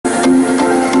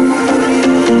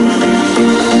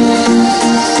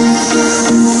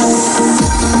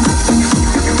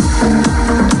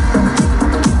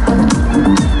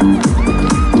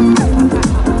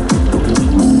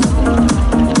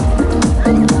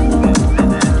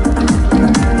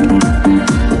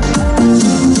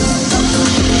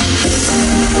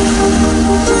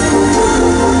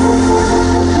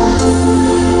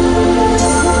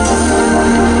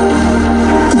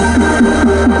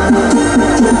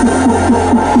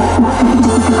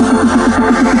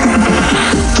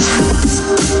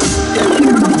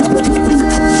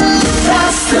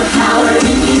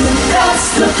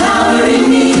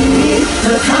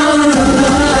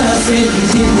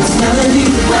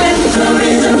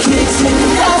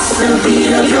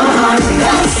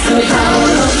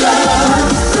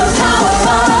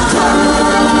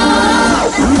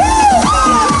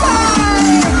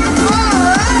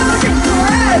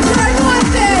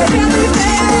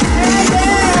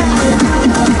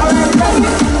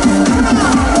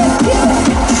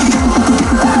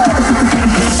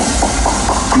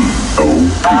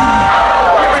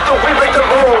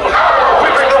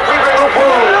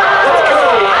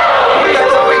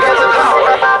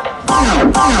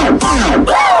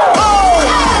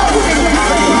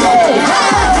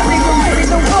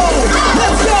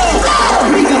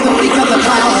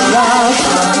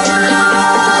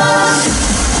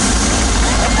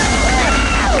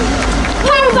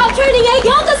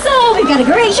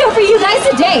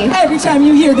Every time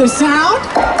you hear the sound,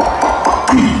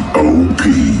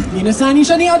皆さん一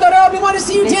緒に踊ろう. We want to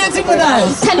see you dancing with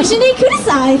us. 楽しんでくだ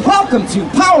さい. Welcome to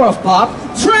Power of Pop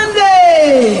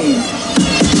Trending.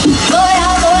 Boy,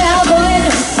 boy, boy,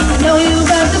 know you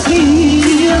got the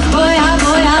feel. Boy,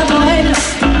 boy,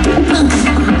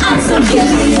 I'm so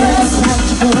curious about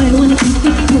you, boy. Wanna keep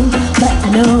it cool, but I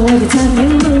know every time you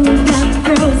move, I'm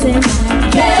frozen.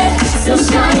 Yeah, so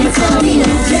shy and tell me that.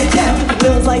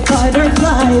 Feels like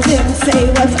butterflies and say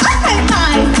what's on my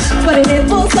mind. But it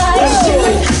feels like you.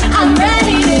 I'm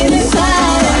ready to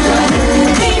decide.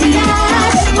 Baby,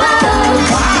 wow.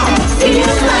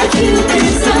 Feels like you've been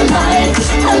so light.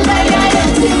 I like it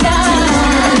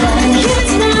tonight. You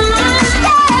tonight.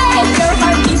 Yeah. Your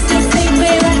heart keeps the same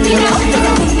way. Let me know.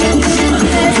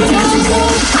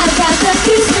 I got the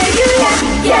keys for you.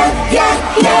 Yeah.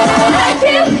 I like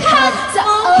you. So,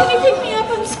 can you pick me up?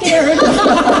 I'm scared.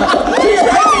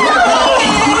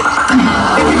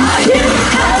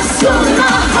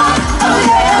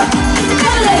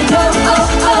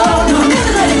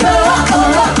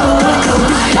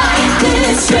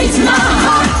 Straight to my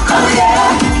heart, oh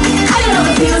yeah. I got all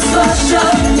the feels for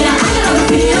sure. Yeah, I got all the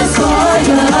feels for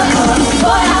you.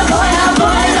 Boy, boy,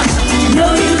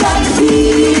 know you got the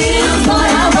feels. Boy,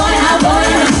 boy, I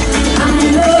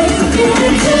know you can feel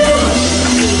it too.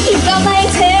 You got my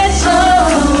attention.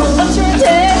 What's your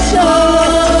attention?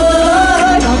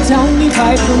 Don't tell me,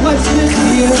 Piper, what's the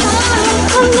deal?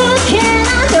 I'm looking,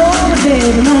 I know,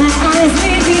 baby, my eyes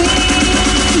reveal.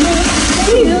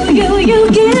 You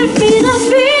give me the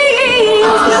feel.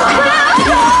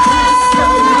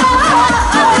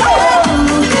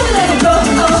 Never let it go.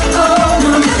 No,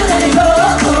 never let it go.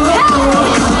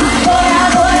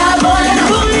 Boy,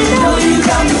 know you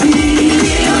got the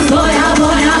feel. Boy, I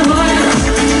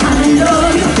know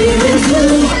you feel it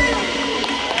too.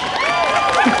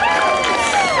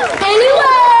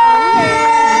 Anyway.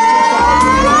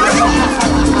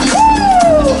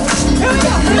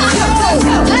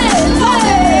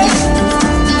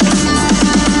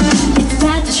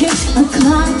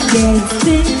 Yeah, it's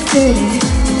been 30.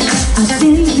 I've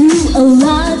been through a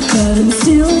lot, but I'm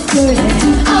still flirting.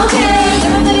 Okay,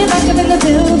 everybody back up in the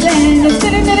building. It's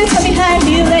been a minute, tell me how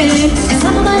you feeling.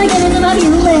 Talk about it, get into my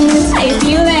feelings. How you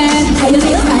feeling? How you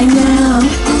feel right now?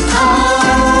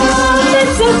 Oh, been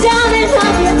so down and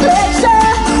under pressure.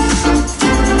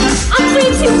 I'm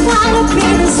way too tired of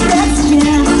being stressed,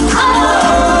 yeah.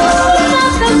 Oh,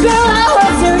 not the girl I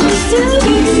was used to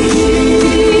be.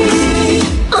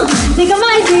 Think I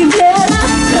might be better.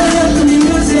 Turn up the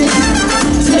music,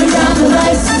 turn down the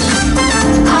lights.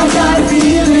 I got a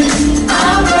feeling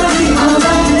I'm gonna be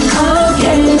alright.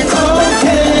 Okay,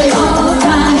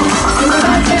 alright.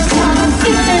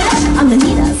 I'm the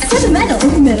Nina, sentimental,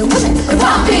 middle woman.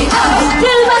 Pop me up,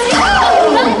 feel my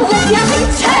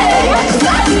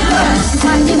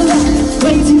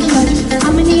way too much.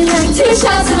 I'ma need like 2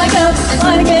 shots in my cup.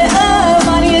 Wanna get up,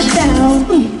 wanna get down.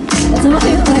 That's how I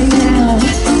feel right now.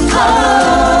 Oh,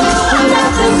 I'm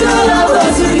not the girl I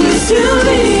was used to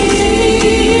be.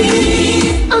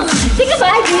 Think if I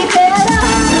get better.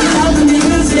 Turn down the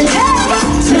music,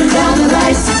 turn down the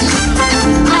lights.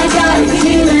 I got a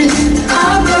feeling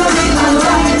I'm gonna be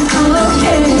alright.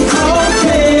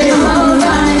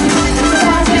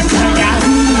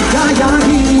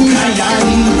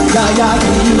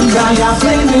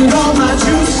 it on my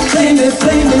juice. Blame it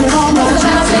on my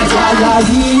juice.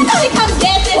 Nobody come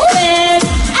get this man.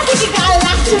 I think you got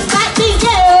lost, it might be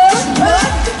you.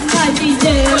 Might be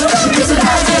you.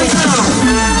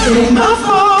 It ain't my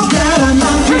fault that I'm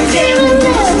not drinking.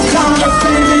 Gotta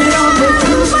blame it on the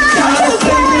juice. Gotta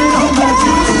blame it on my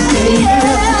juice.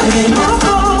 Yeah. It ain't my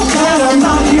fault that I'm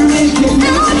not here making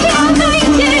music. I'm not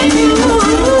putting you.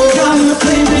 Gotta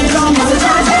blame it on my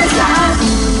juice.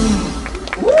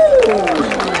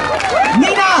 み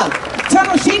んな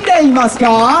楽しんでいます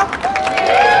か？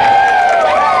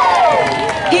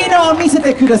いいのを見せ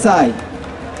てください。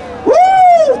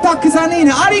たくさんいい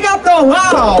ね、ありがとう。わ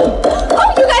お。Oh,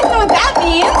 you guys know what that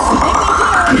means?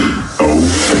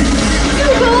 You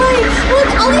guys,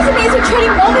 with all these amazing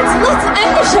training moments, let's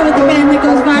end the show with the band that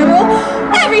goes viral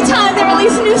every time they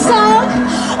release a new song.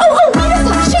 Oh, wait a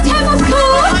song. Should time must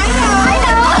come. I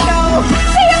know.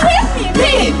 Say it with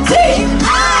me. BTS.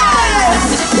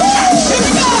 Here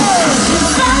we go.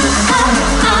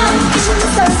 I'm in the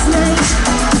first night,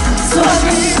 so I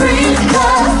can scream the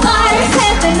fire,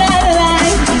 set the night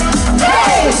alight.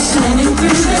 Shining through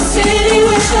the city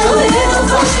with a little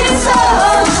fucking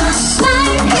soul.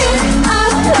 Light it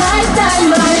up like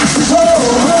dynamite. Oh,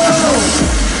 oh.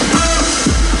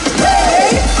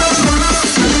 Hey.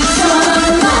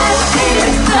 Gonna light it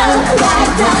up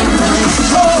like dynamite.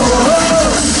 Oh,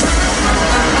 oh.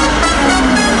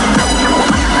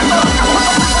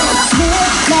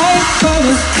 Midnight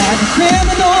colors like a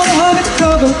criminal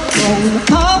undercover. Rolling the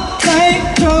pop like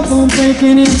trouble,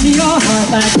 breaking into your heart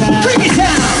like that. Bring it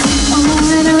down.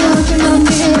 When I look in the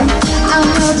mirror, I'm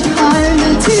not too hard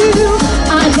to do.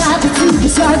 I got the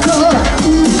superstar core.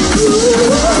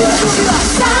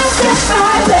 Time to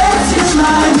fire to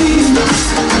my knees.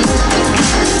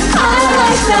 I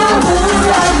like the moon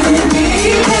loving me,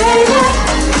 baby.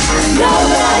 Know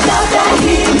that I got that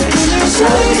heat. Show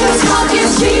you just talking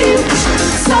cheap.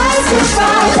 Time to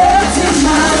fire to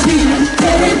my beat.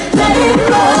 Let it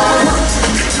roll.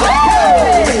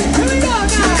 Hey, here we go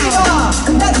now.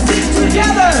 Let's sing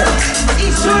together. 一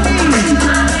緒に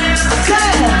Say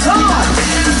on.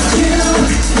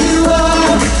 You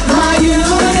are my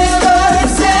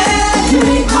universe. You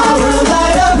power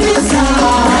light up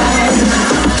inside.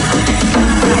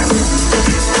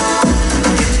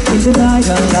 In the night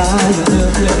alive, you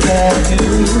look at you.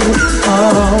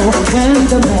 Oh, when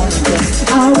the morning comes,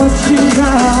 I watch you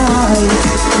rise.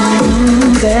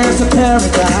 There's a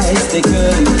paradise they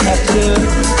couldn't capture.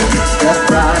 That's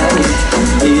right,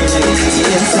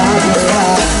 inside your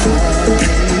eyes.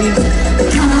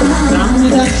 I'm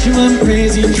without you, I'm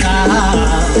crazy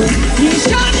child. He's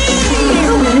shining.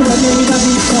 When the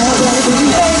nobody said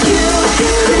that you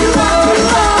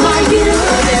are my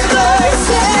universe.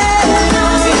 And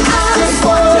I just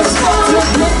want to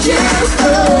put you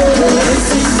first.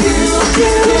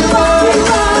 You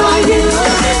are my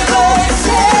universe.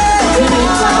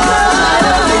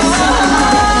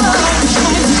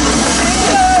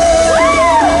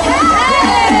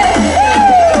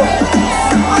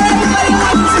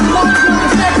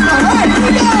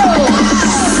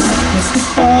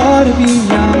 To be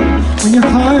young, when your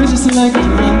heart is just like a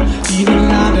drum, even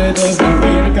louder, there's no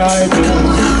way to guard you.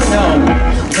 No,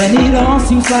 when it all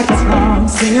seems like it's wrong,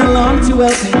 sing along to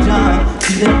Elton John.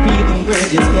 See the feeling, we're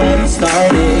just getting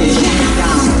started.